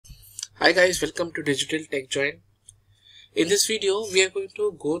Hi guys, welcome to Digital TechJoint. In this video, we are going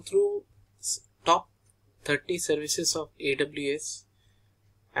to go through top 30 services of AWS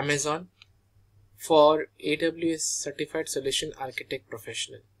Amazon for AWS Certified Solution Architect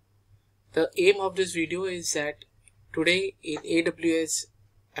Professional. The aim of this video is that today in AWS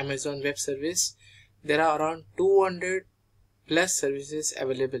Amazon Web Service, there are around 200 plus services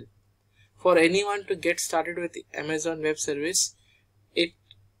available. For anyone to get started with the Amazon Web Service, it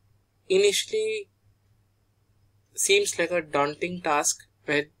initially seems like a daunting task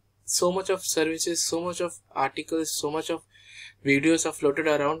where so much of services, so much of articles, so much of videos are floated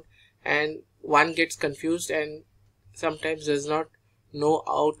around and one gets confused and sometimes does not know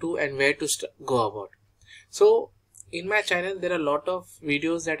how to and where to go about. So in my channel there are a lot of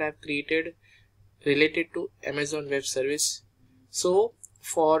videos that I've created related to Amazon Web Service. So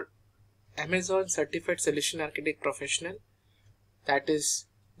for Amazon Certified Solution Architect Professional, that is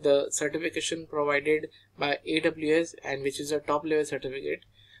the certification provided by AWS and which is a top level certificate,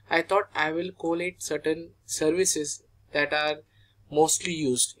 I thought I will collate certain services that are mostly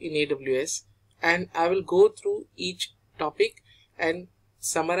used in AWS and I will go through each topic and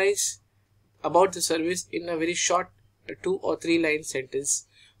summarize about the service in a very short 2 or 3 line sentence,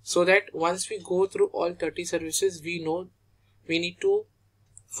 so that once we go through all 30 services, we know we need to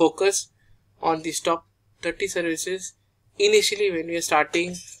focus on these top 30 services initially when we are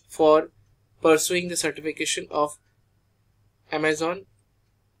starting for pursuing the certification of Amazon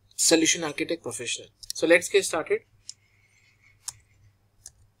Solution Architect Professional. So let's get started.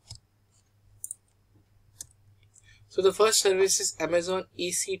 So the first service is Amazon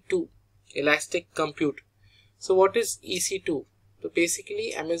EC2 Elastic Compute. So what is EC2? So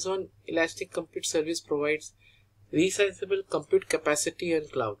basically Amazon Elastic Compute Service provides resizable compute capacity on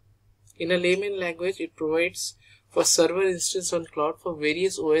cloud. In a layman language, it provides for server instance on cloud for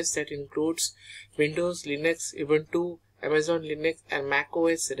various OS that includes Windows, Linux, Ubuntu, Amazon Linux and Mac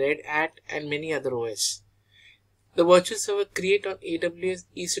OS, Red Hat and many other OS. The virtual server created on AWS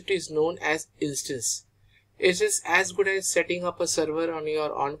EC2 is known as instance. It is as good as setting up a server on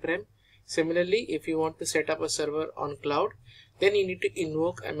your on-prem. Similarly, if you want to set up a server on cloud, then you need to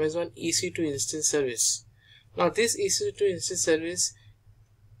invoke Amazon EC2 instance service. Now this EC2 instance service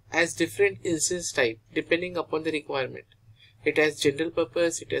has different instance type depending upon the requirement. It has general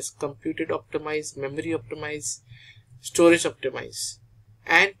purpose, it has computed optimized, memory optimized, storage optimized,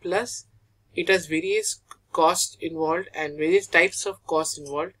 and plus it has various costs involved and various types of costs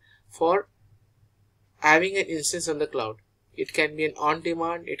involved for having an instance on the cloud. It can be an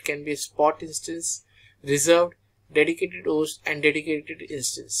on-demand, it can be a spot instance, reserved, dedicated host and dedicated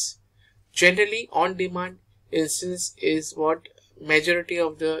instance. Generally on-demand instance is what majority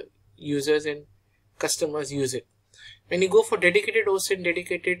of the users and customers use it. When you go for dedicated host and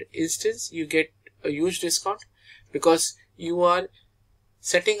dedicated instance, you get a huge discount because you are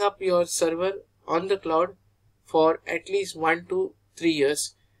setting up your server on the cloud for at least 1 to 3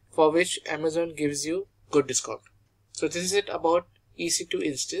 years, for which Amazon gives you good discount. So this is it about EC2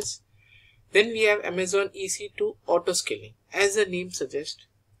 instance. Then we have Amazon EC2 auto scaling. As the name suggests,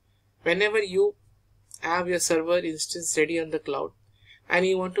 whenever you have your server instance ready on the cloud and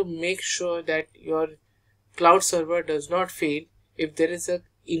you want to make sure that your cloud server does not fail if there is an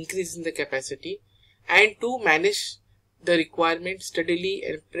increase in the capacity, and to manage the requirement steadily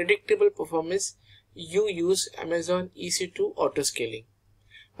and predictable performance, you use Amazon EC2 auto scaling.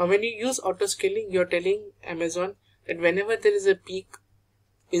 Now when you use auto scaling, you are telling Amazon that whenever there is a peak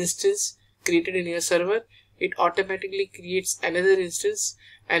instance created in your server, it automatically creates another instance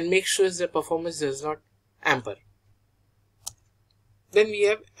and makes sure the performance does not hamper. Then we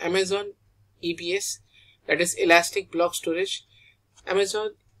have Amazon EBS, that is Elastic Block Storage.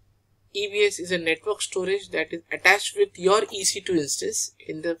 Amazon EBS is a network storage that is attached with your EC2 instance.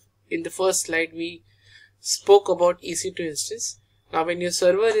 In the first slide we spoke about EC2 instance. Now when your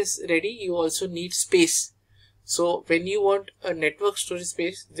server is ready, you also need space. So when you want a network storage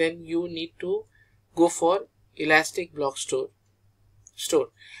space, then you need to go for Elastic Block Store.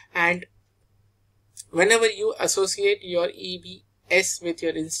 And whenever you associate your EBS with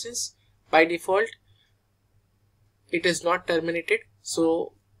your instance, by default it is not terminated.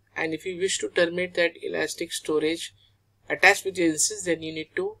 So, and if you wish to terminate that elastic storage attached with your instance, then you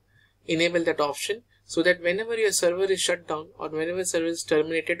need to enable that option, so that whenever your server is shut down or whenever server is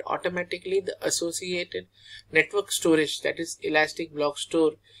terminated, automatically the associated network storage, that is Elastic Block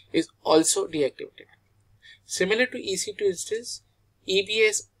Store, is also deactivated. Similar to EC2 instance,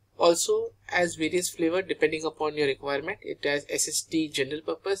 EBS also has various flavor depending upon your requirement. It has SSD general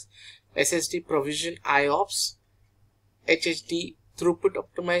purpose, SSD provision IOPS, HDD throughput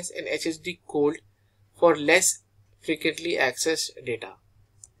optimized and HSD cold for less frequently accessed data.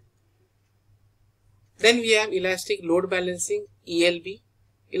 Then we have Elastic Load Balancing, ELB.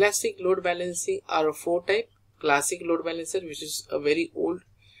 Elastic Load Balancing are a 4 type. Classic Load Balancer, which is a very old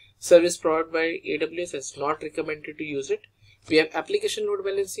service provided by AWS, is not recommended to use it. We have Application Load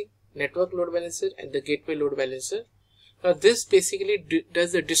Balancing, Network Load Balancer, and the Gateway Load Balancer. Now this basically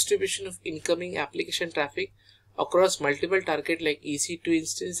does the distribution of incoming application traffic across multiple targets like EC2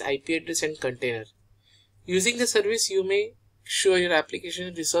 instance, IP address, and container. Using the service, you may sure your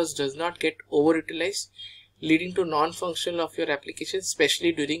application resource does not get overutilized, leading to non-functional of your application,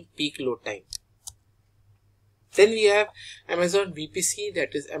 especially during peak load time. Then we have Amazon VPC,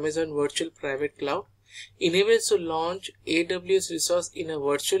 that is Amazon Virtual Private Cloud. Enables to launch AWS resource in a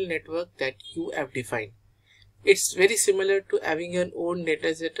virtual network that you have defined. It's very similar to having your own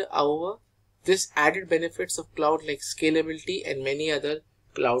data center. However, this added benefits of cloud like scalability and many other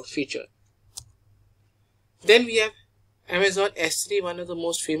cloud features. Then we have Amazon S3, one of the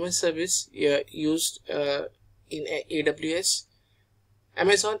most famous service used in AWS.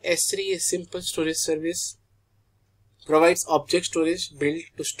 Amazon S3 is simple storage service, provides object storage built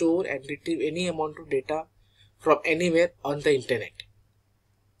to store and retrieve any amount of data from anywhere on the internet.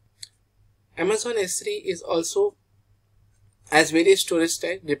 Amazon S3 is also has various storage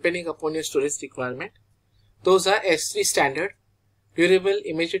types depending upon your storage requirement. Those are S3 standard, durable,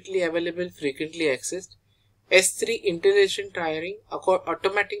 immediately available, frequently accessed. S3 integration tiering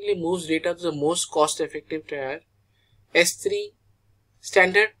automatically moves data to the most cost-effective tier. S3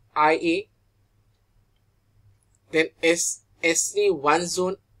 standard IA, then S3 one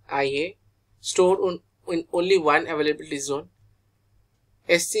zone IA, stored in only one availability zone.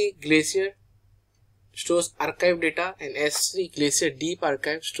 S3 Glacier stores archive data, and S3 Glacier Deep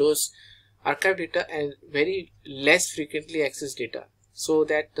Archive stores archive data and very less frequently accessed data, so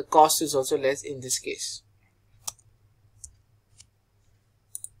that the cost is also less in this case.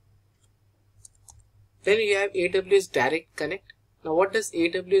 Then we have AWS Direct Connect. Now what does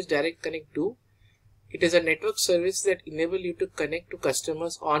AWS Direct Connect do? It is a network service that enables you to connect to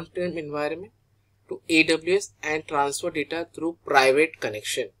customers' on-prem environment to AWS and transfer data through private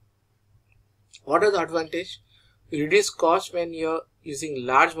connection. What are the advantages? You reduce cost when you are using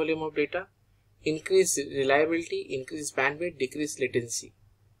large volume of data, increase reliability, increase bandwidth, decrease latency.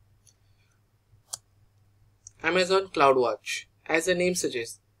 Amazon CloudWatch. As the name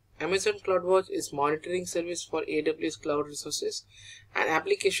suggests, Amazon CloudWatch is monitoring service for AWS cloud resources and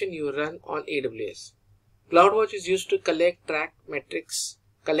application you run on AWS. CloudWatch is used to collect, track metrics,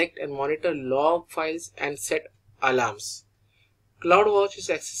 collect and monitor log files and set alarms. CloudWatch is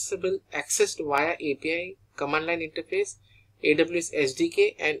accessed via API, command line interface, AWS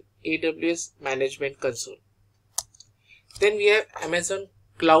SDK, and AWS Management Console. Then we have Amazon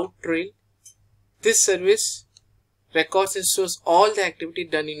CloudTrail. This service records and stores all the activity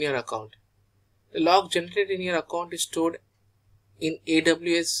done in your account. The log generated in your account is stored in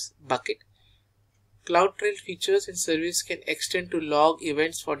AWS bucket. CloudTrail features and service can extend to log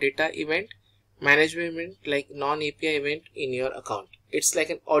events for data event management like non-API event in your account. It's like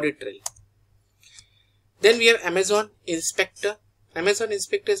an audit trail. Then we have Amazon Inspector. Amazon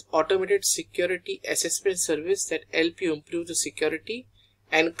Inspector is automated security assessment service that help you improve the security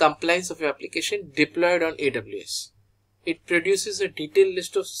and compliance of your application deployed on AWS. It produces a detailed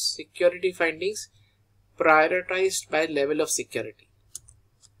list of security findings prioritized by level of security.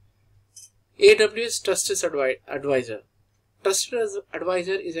 AWS Trusted Advisor. Trusted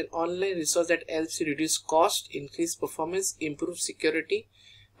Advisor is an online resource that helps you reduce cost, increase performance, improve security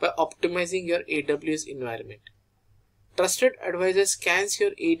by optimizing your AWS environment. Trusted Advisor scans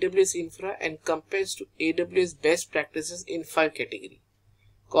your AWS infra and compares to AWS best practices in 5 categories: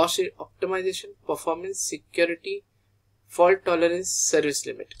 cost optimization, performance, security, fault tolerance, service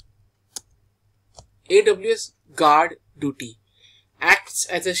limit. AWS Guard Duty acts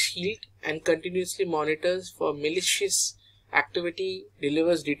as a shield and continuously monitors for malicious activity,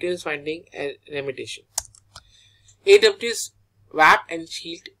 delivers detailed finding and remediation. AWS WAF and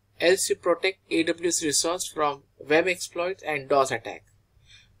Shield helps you protect AWS resource from web exploits and DOS attack.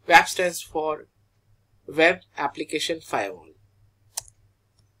 WAF stands for Web Application Firewall.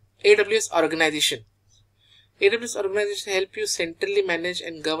 AWS Organization. AWS Organization helps you centrally manage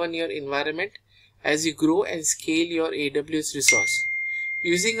and govern your environment as you grow and scale your AWS resource.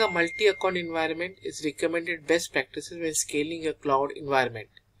 Using a multi-account environment is recommended best practices when scaling your cloud environment.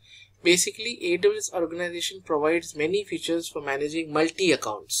 Basically, AWS Organization provides many features for managing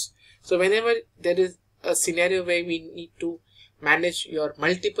multi-accounts. So whenever there is a scenario where we need to manage your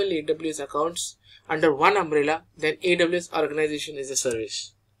multiple AWS accounts under one umbrella, then AWS organization is a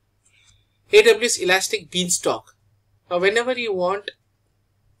service. AWS Elastic Beanstalk. Now whenever you want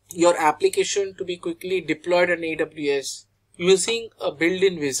your application to be quickly deployed on AWS using a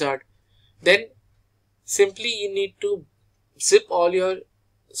built-in wizard, then simply you need to zip all your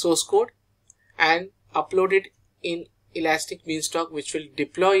source code and upload it in Elastic Beanstalk, which will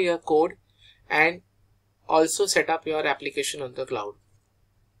deploy your code and also set up your application on the cloud.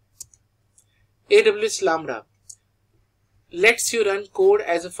 AWS Lambda lets you run code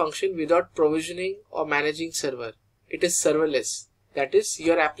as a function without provisioning or managing server. It is serverless. That is,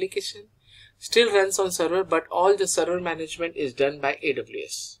 your application still runs on server, but all the server management is done by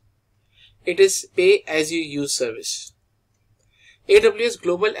AWS. It is pay as you use service. AWS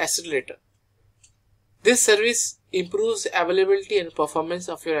Global Accelerator. This service improves availability and performance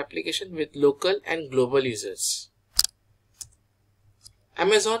of your application with local and global users.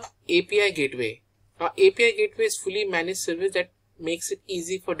 Amazon API Gateway. Now, API Gateway is fully managed service that makes it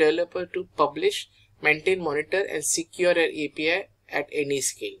easy for developer to publish, maintain, monitor, and secure an API at any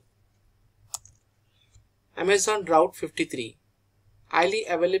scale. Amazon Route 53. Highly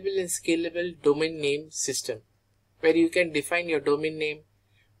available and scalable domain name system, where you can define your domain name,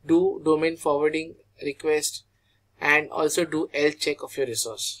 do domain forwarding request, and also do health check of your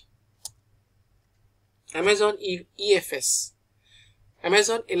resource. Amazon EFS.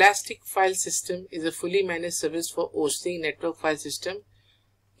 Amazon Elastic File System is a fully managed service for hosting network file system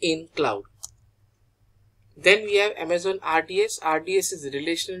in cloud. Then we have Amazon RDS. RDS is a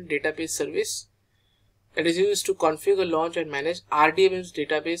relational database service that is used to configure, launch, and manage RDBMS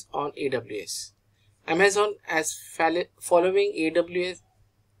database on AWS. Amazon has following AWS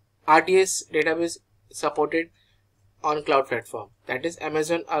RDS database supported on cloud platform, that is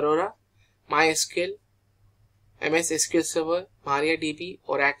Amazon Aurora, MySQL, MS SQL Server, MariaDB,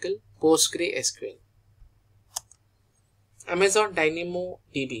 Oracle, PostgreSQL. Amazon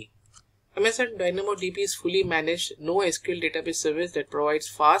DynamoDB. Amazon DynamoDB is fully managed NoSQL database service that provides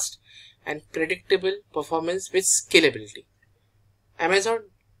fast and predictable performance with scalability.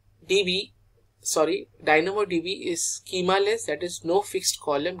 DynamoDB is schemaless, that is no fixed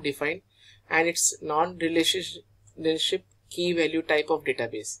column defined, and it's non-relationship key value type of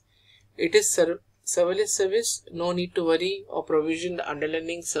database. It is serverless service, no need to worry or provision the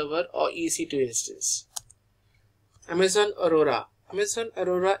underlying server or EC2 instance. Amazon Aurora. Amazon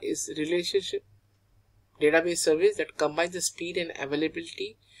Aurora is a relationship database service that combines the speed and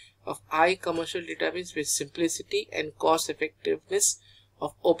availability of high commercial database with simplicity and cost effectiveness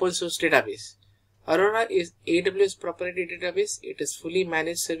of open source database. Aurora is AWS proprietary database. It is fully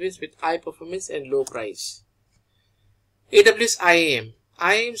managed service with high performance and low price. AWS IAM.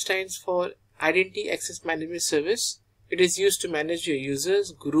 IAM stands for Identity Access Management Service. It is used to manage your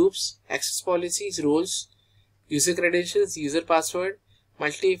users, groups, access policies, roles, user credentials, user password,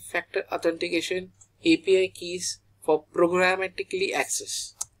 multi-factor authentication, API keys for programmatically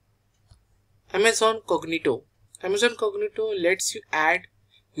access. Amazon Cognito. Amazon Cognito lets you add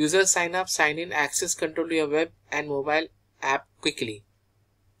user sign up, sign in, access control to your web and mobile app quickly.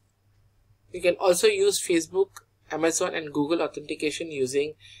 You can also use Facebook, Amazon and Google authentication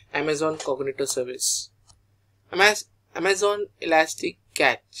using Amazon Cognito service. Amazon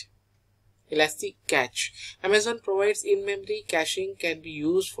ElastiCache. Amazon provides in-memory caching, can be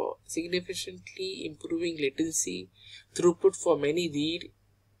used for significantly improving latency throughput for many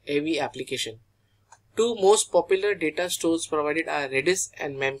read-heavy applications. Two most popular data stores provided are Redis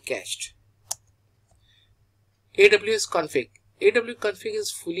and Memcached. AWS Config. AWS Config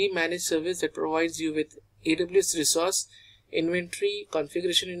is fully managed service that provides you with AWS resource inventory,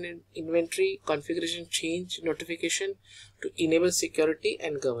 configuration change notification to enable security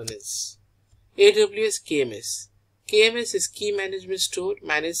and governance. AWS KMS. KMS is Key Management Store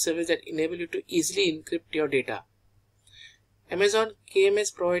managed service that enable you to easily encrypt your data. Amazon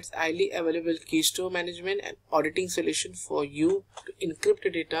KMS provides highly available key store management and auditing solution for you to encrypt the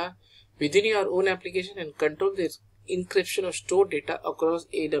data within your own application and control the encryption of stored data across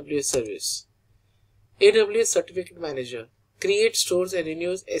AWS service. AWS Certificate Manager creates, stores and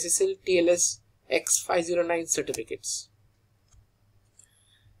renews SSL TLS X509 certificates.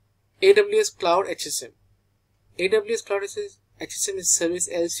 AWS CloudHSM. AWS CloudHSM is service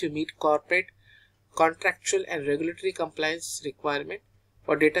helps you meet corporate, contractual and regulatory compliance requirement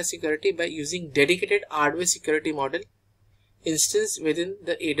for data security by using dedicated hardware security model instance within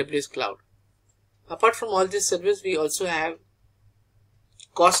the AWS cloud. Apart from all this service, we also have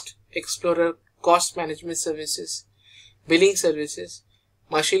Cost Explorer, cost management services, billing services,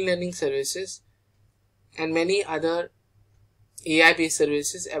 machine learning services, and many other AI based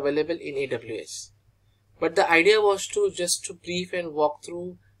services available in AWS. But the idea was to brief and walk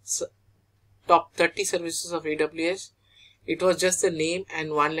through top 30 services of AWS. It was just the name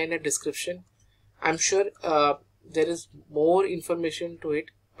and one-liner description. I'm sure there is more information to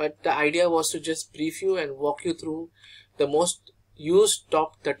it, but the idea was to just brief you and walk you through the most used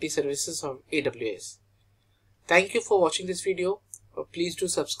top 30 services of AWS. Thank you for watching this video. Please do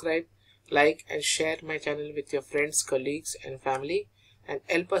subscribe, like and share my channel with your friends, colleagues and family, and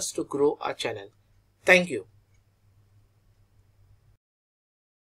help us to grow our channel. Thank you.